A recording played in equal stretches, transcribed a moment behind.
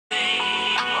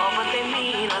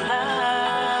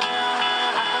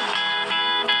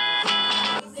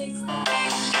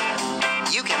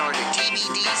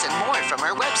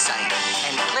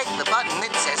button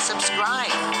that says subscribe.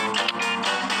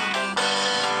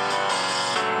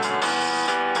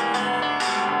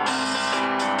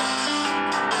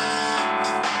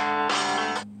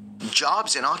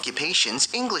 Jobs and Occupations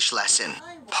English Lesson,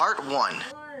 Part 1.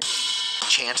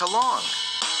 Chant Along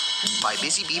by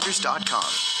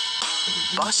BusyBeavers.com.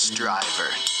 Bus driver.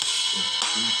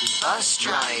 Bus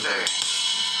driver.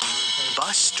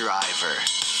 Bus driver.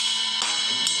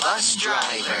 Bus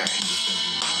driver.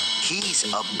 He's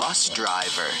a bus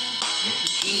driver.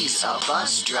 He's a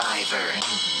bus driver.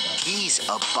 He's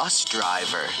a bus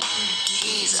driver.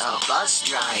 He's a bus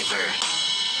driver.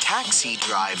 Taxi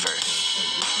driver.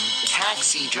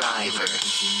 Taxi driver.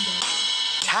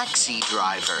 Taxi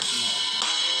driver.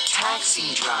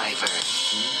 Taxi driver.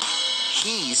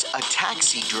 He's a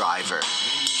taxi driver.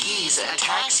 He's a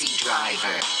taxi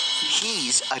driver.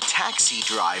 He's a taxi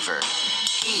driver.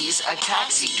 He's a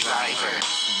taxi driver.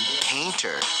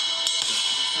 Painter.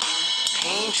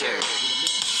 Painter.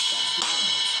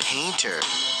 Painter.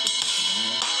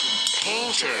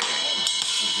 Painter.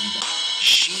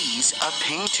 She's a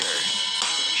painter.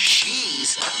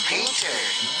 She's a painter.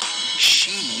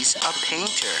 She's a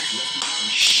painter.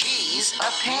 She's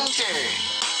a painter.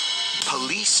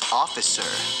 Police officer.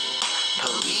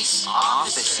 Police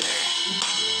officer.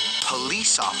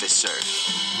 Police officer.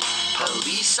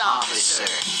 Police officer.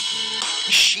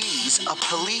 She's a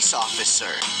police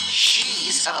officer.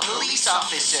 She's a police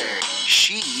officer.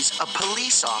 She's a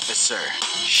police officer.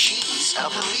 She's a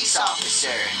police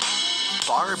officer.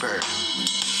 Barber.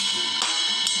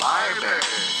 Barber.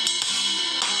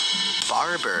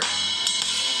 Barber.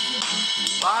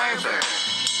 Barber.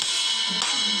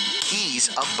 He's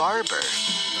a barber.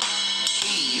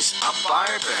 He's a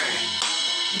barber.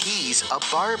 He's a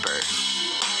barber.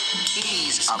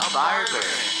 He's a barber.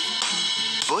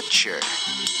 Butcher.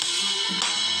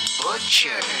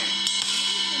 Butcher.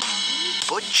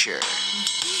 Butcher.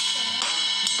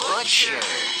 Butcher.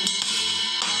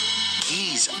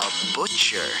 He's a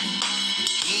butcher.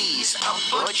 He's a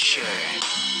butcher.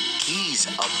 He's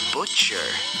a butcher.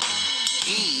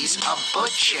 He's a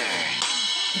butcher.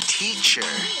 Teacher.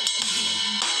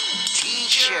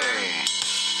 Teacher.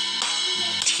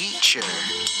 Teacher.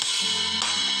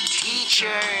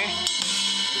 Teacher.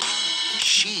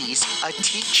 She's a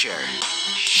teacher.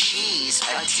 She's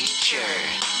a teacher.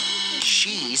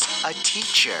 She's a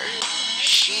teacher.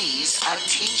 She's a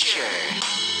teacher.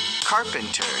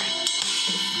 Carpenter.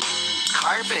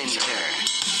 Carpenter.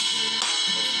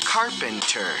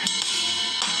 Carpenter.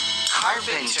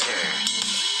 Carpenter.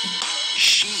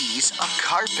 She's a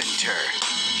carpenter.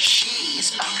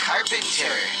 She's a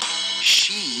carpenter.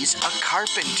 She's a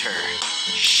carpenter.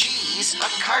 She's a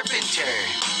carpenter.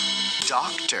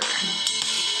 Doctor.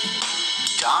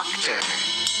 Doctor.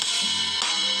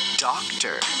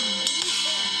 Doctor.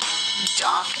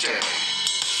 Doctor.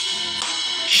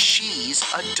 She's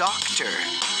a doctor.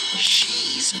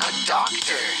 She's a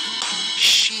doctor.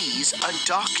 She's a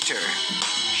doctor.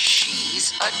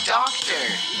 She's a doctor.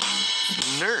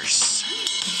 Nurse.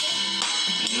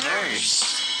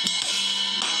 Nurse.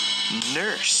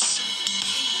 Nurse.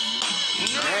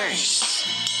 Nurse.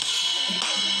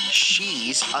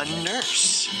 She's a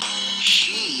nurse.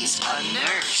 She's a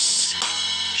nurse.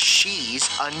 She's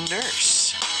a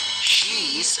nurse.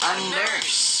 She's a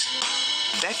nurse.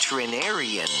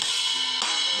 Veterinarian.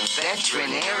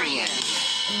 Veterinarian.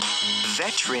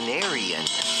 Veterinarian.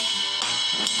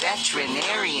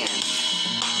 Veterinarian.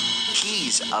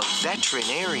 He's a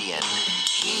veterinarian.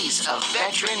 He's a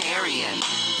veterinarian.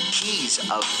 He's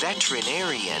a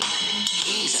veterinarian.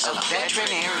 He's a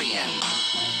veterinarian.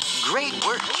 Great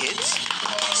work, kids.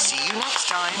 See you next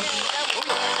time.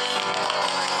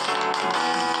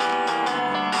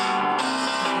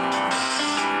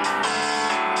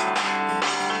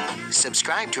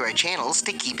 Subscribe to our channels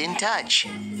to keep in touch.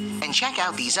 And check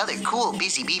out these other cool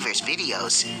Busy Beavers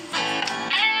videos.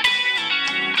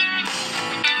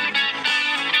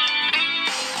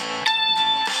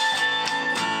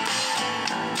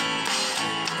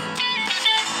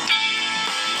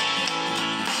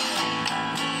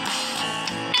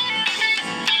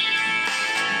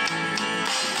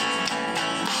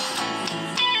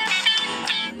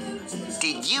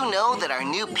 Did you know that our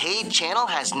new paid channel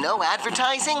has no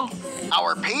advertising?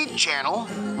 Our paid channel?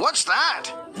 What's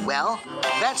that? Well,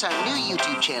 that's our new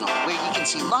YouTube channel where you can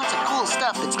see lots of cool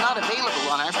stuff that's not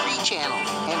available on our free channel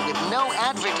and with no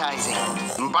advertising.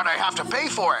 But I have to pay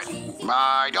for it.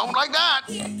 I don't like that.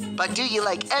 But do you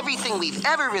like everything we've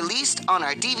ever released on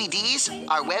our DVDs,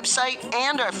 our website,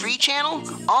 and our free channel,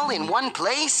 all in one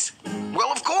place?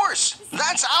 Well, of course.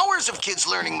 That's hours of kids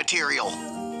learning material.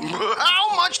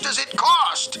 How much does it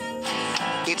cost?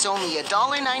 It's only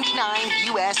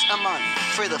 $1.99 US a month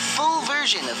for the full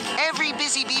version of every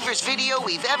Busy Beavers video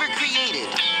we've ever created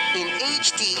in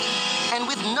HD and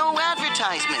with no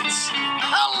advertisements.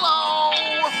 Hello!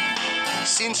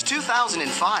 Since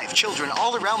 2005, children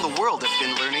all around the world have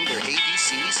been learning their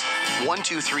ABCs, 1,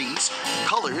 2, 3s,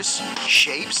 colors,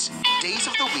 shapes, days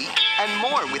of the week, and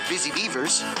more with Busy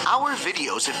Beavers. Our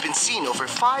videos have been seen over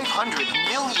 500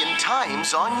 million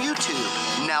times on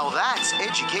YouTube. Now that's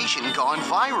education gone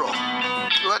viral.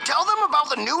 Tell them about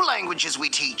the new languages we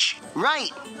teach.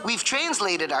 Right. We've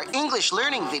translated our English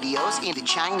learning videos into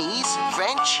Chinese,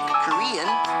 French, Korean,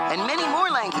 and many more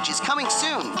languages coming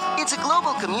soon. It's a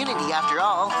global community after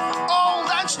all. Oh,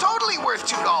 that's totally worth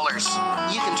 $2.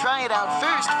 You can try it out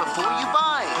first before you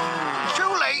buy. Too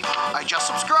late. I just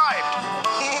subscribed.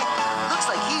 Looks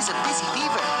like he's a busy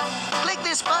beaver. Click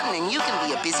this button and you can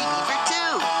be a busy beaver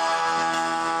too.